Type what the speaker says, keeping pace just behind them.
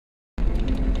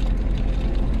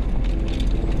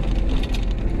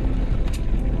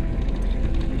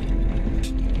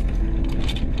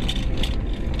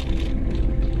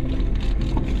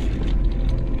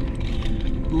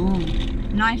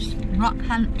nice rock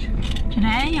hunt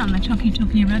today on the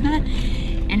Tukituki River,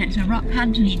 and it's a rock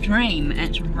hunter's dream.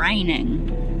 It's raining,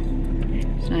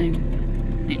 so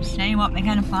let's see what we're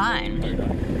going to find.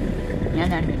 Yeah,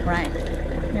 that'd be great.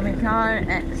 Here we go.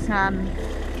 It's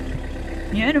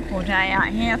beautiful day out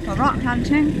here for rock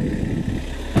hunting,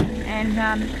 and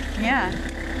yeah,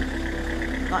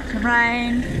 lots of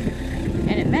rain,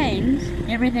 and it means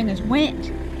everything is wet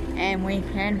and we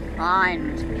can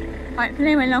find.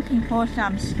 Hopefully we're looking for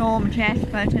some storm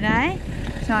jasper today,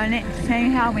 so let's see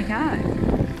how we go.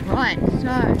 Right, so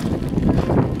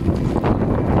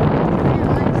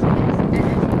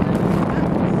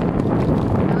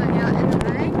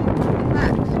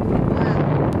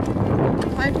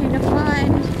hoping to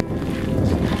find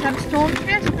some storm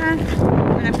jasper,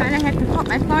 and I'm going to have to put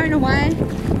my phone away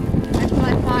until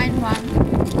I find one.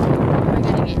 We're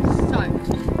going to get soaked.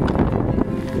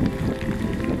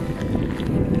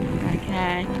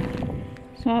 Okay,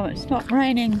 so it stopped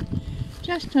raining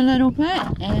just a little bit,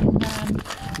 and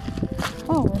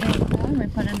oh, well, there you go.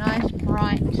 We've got a nice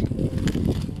bright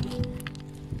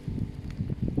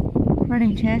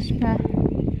pretty jasper.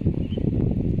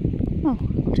 Oh,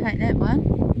 I'll take that one.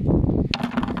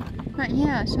 But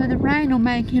yeah, so the rain will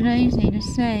make it easy to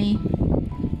see,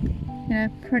 you know,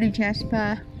 pretty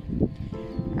jasper,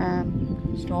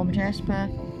 storm jasper,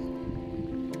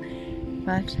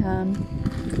 but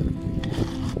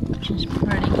which is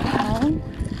pretty cool.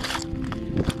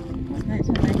 That's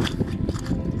amazing.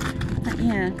 But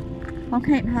yeah, I'll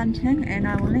keep hunting and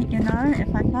I will let you know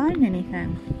if I find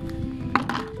anything.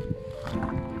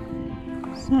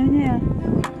 So yeah.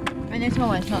 And there's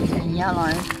always lots of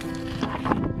yellow.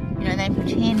 You know, they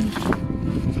pretend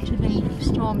to be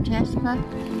storm jasper.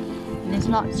 And there's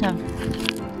lots of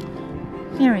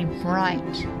very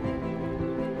bright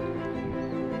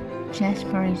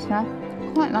jaspery stuff.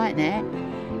 Quite like that.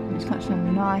 And it's got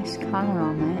some nice colour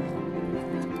on that.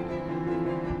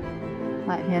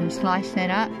 Like if you had to slice that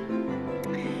up.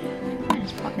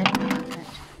 Let's pop that in the bucket.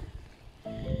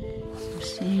 Let's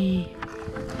see.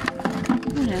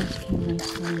 What else can we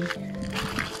see?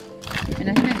 And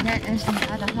I think that is the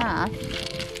other half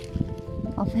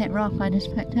of that rock I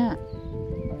just picked up.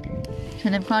 So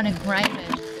they've kind of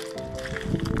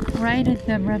graded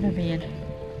the riverbed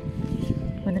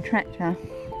with a tractor.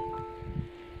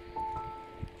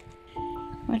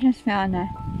 I just found a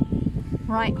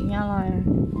bright yellow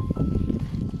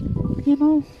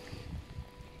pebble.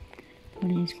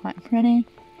 And he's quite pretty.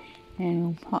 And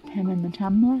we'll pop him in the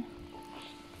tumbler.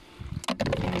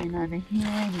 And over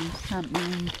here there's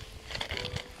something,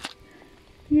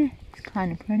 yeah, it's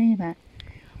kind of pretty, but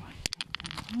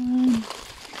and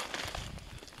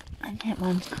that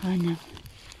one's kind of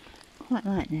quite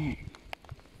like that.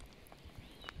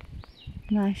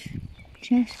 Nice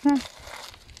jasper.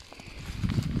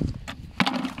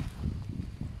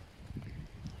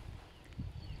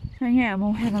 So yeah,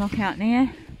 we'll have a look out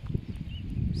there,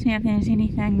 see if there's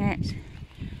anything that's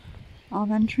of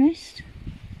interest.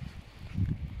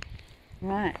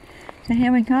 Right, so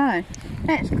here we go.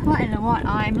 That's kind of what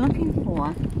I'm looking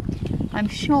for, I'm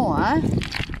sure.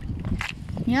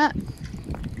 Yep.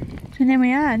 So there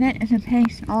we are. That is a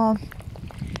piece of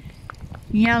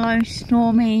yellow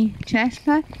stormy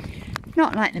jasper.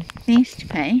 Not like the best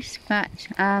piece, but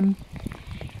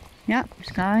yep,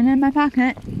 it's going in my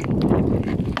bucket.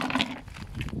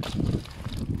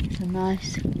 It's a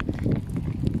nice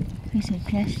piece of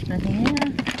jasper there.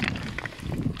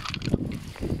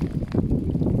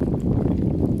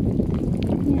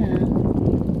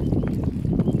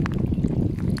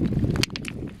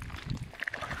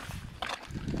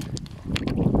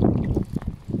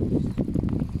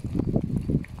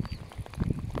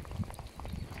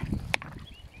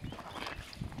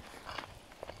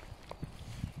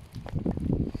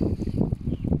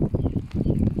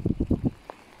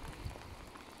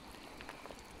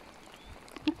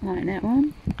 Like that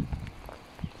one.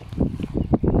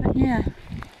 But yeah.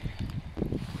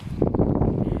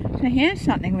 So here's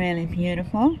something really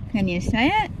beautiful. Can you see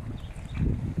it?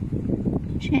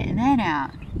 Check that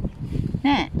out.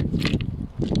 That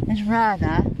is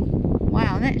rather,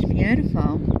 wow, that's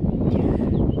beautiful.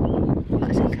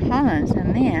 Lots of colours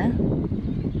in there.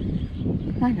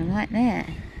 Kind of like that.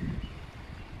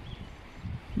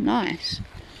 Nice.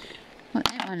 Put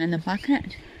that one in the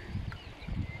bucket.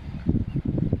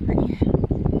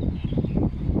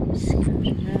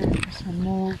 Some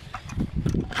more.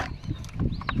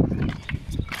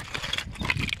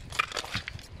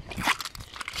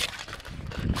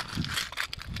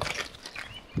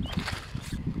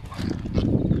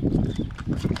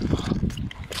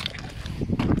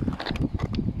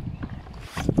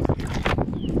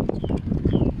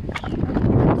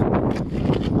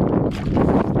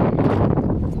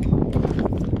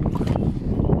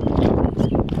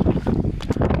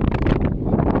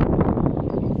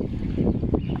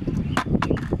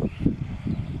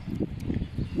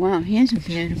 here's a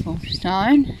beautiful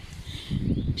stone.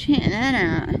 Check that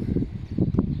out.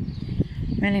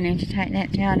 Really need to take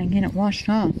that down and get it washed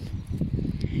off.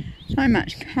 So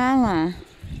much colour.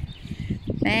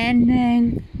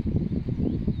 Banding.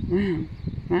 Wow.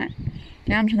 Right,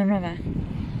 down to the river.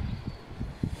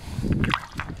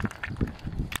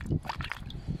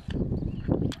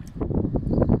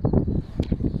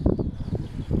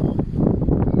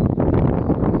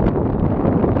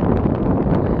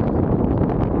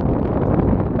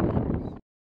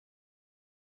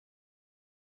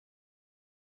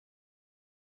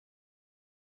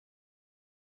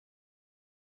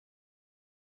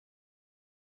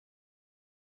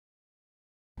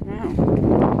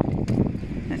 Wow,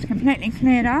 it's completely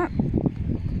cleared up,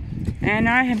 and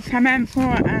I have come in for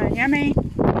a yummy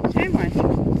sandwich.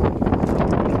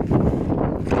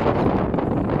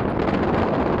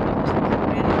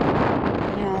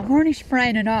 Now, I've already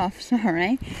sprayed it off,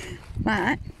 sorry,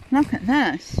 but look at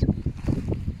this.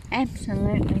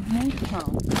 Absolutely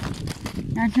beautiful.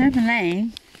 I do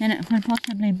believe that it could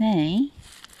possibly be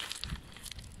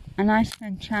a nice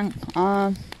big chunk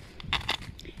of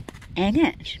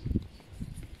agate.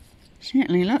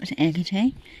 Certainly looks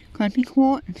agatey. Could be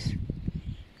quartz.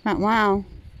 But wow,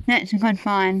 that's a good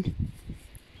find.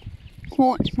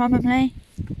 Quartz probably.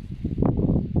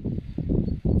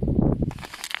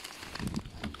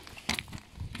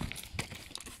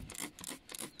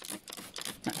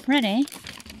 But pretty.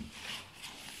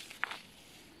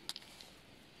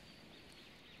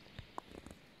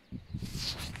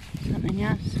 Something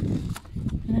else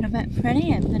a little bit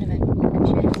pretty, a bit of a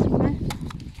jasper.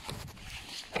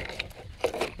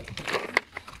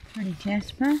 Pretty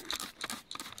jasper.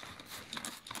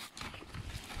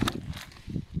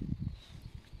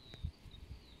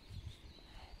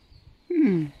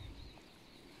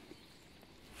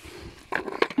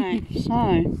 Right,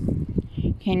 so,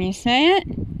 can you see it?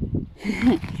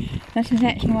 This is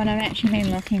actually what I've actually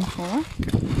been looking for.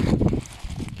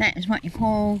 That is what you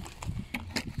call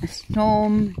a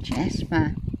storm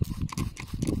jasper.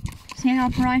 See how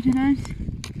bright it is?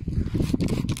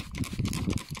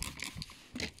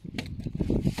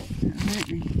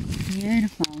 Absolutely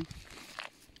beautiful.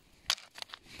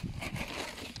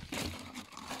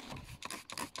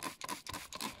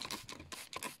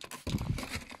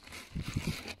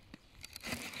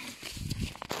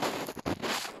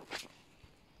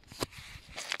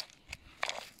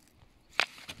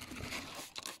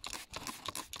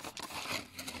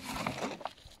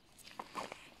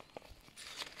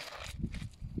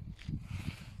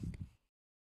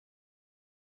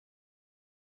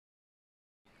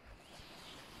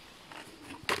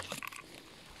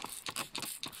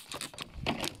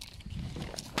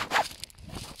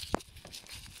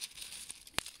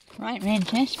 Bright red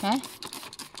jasper.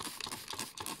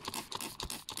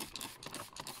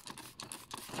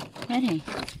 Pretty.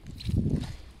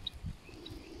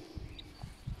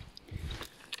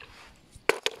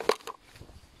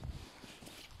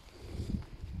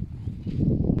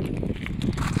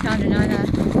 Found another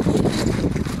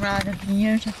rather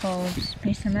beautiful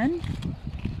specimen.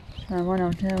 So what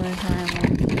I'll do is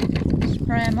I will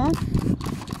spray them off.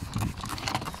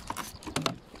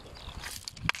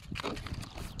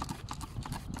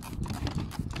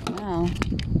 Wow,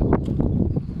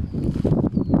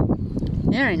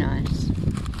 very nice.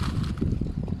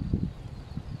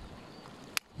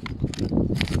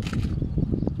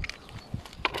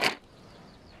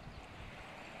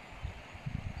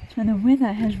 So the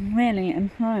weather has really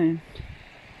improved,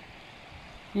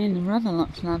 and the river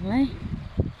looks lovely.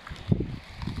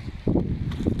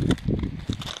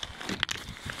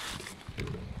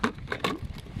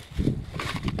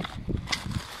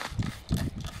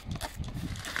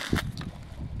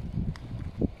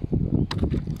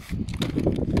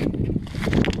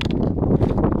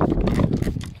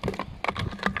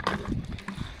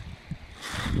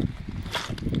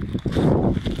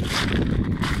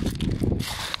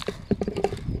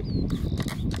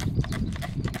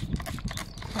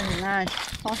 Very large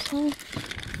fossil.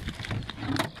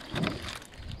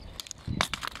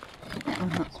 That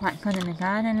would look quite good in the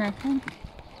garden, I think.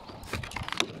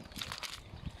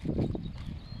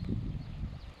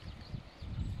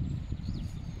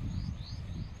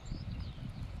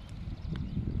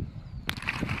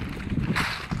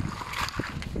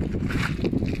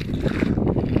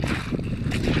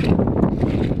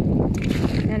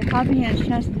 And hubby has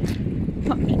just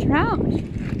hooked a trout.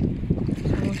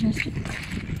 So we'll just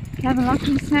have a look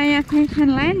and see if we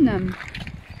can land them.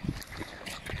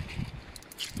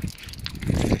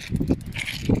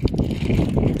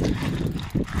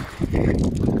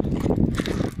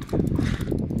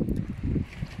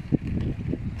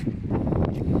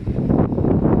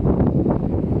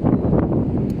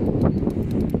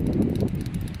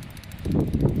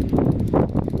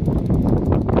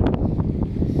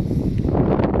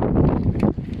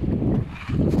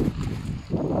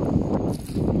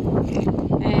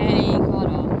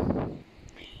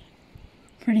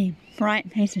 pretty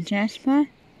bright piece of jasper.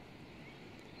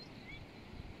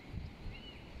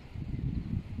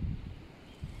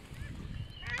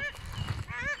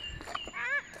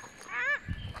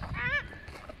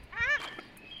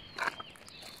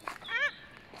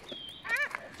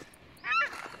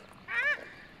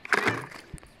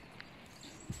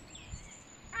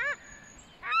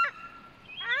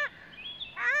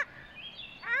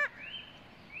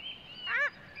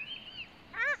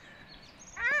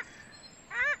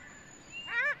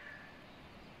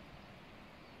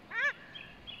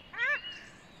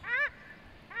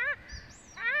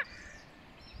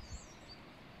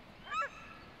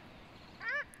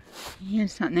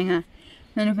 Here's something a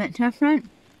little bit different.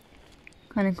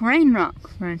 Got a green rock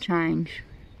for a change.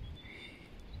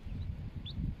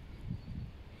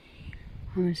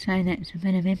 I would say that's a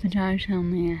bit of epidote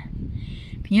on there.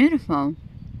 Beautiful.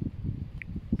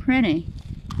 Pretty.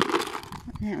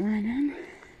 Put that one in.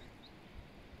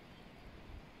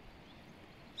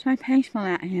 So peaceful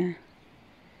out here.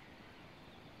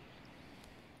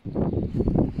 That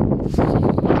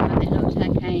looks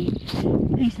like a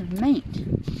piece of meat.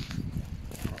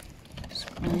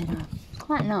 Spread off.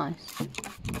 Quite nice.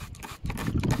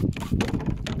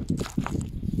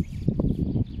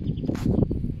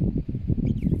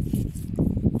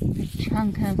 A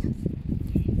chunk of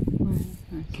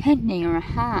a kidney or a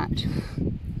heart.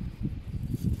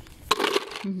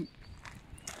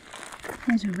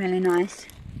 Here's a really nice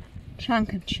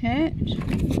chunk of church.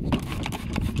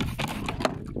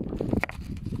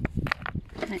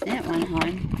 Take that one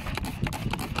home.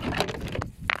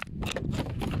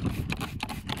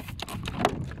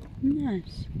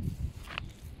 Nice.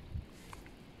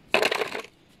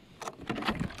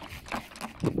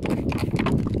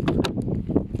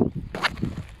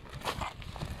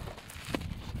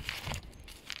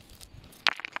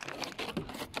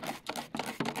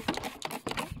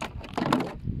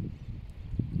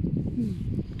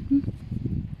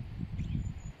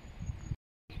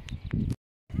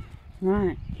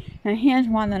 Right, now here's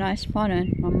one that I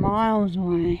spotted from miles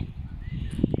away.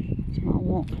 So I'll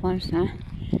walk closer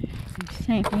and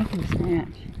see if you can see it.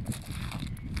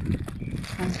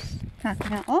 I'm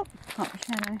stuck out. Oh, got the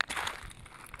shadow.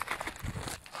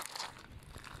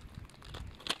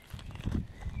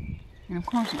 And of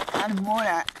course it's out of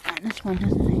water, and this one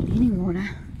doesn't need any water.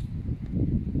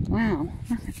 Wow,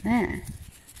 look at that.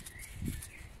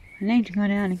 I need to go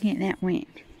down and get that wet.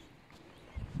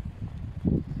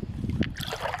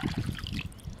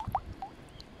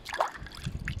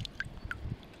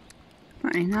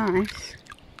 Pretty nice.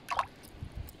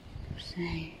 Let's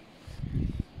see.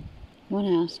 What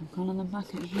else I've got on the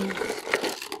bucket here?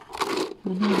 I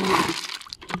need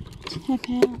to tip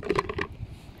out.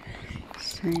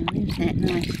 So there's that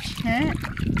nice chip.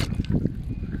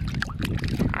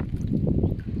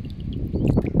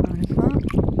 Beautiful.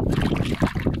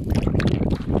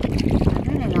 I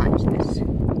really like this.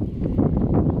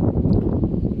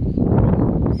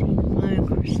 See the blue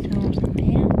crystals in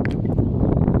there.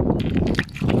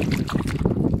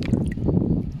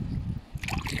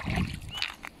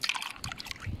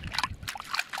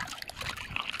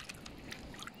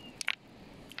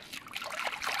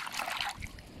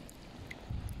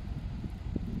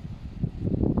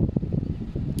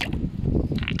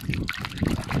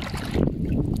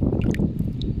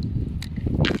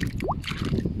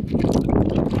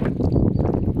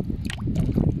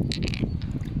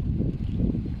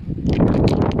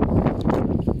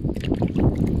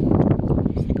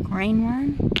 Green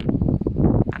one.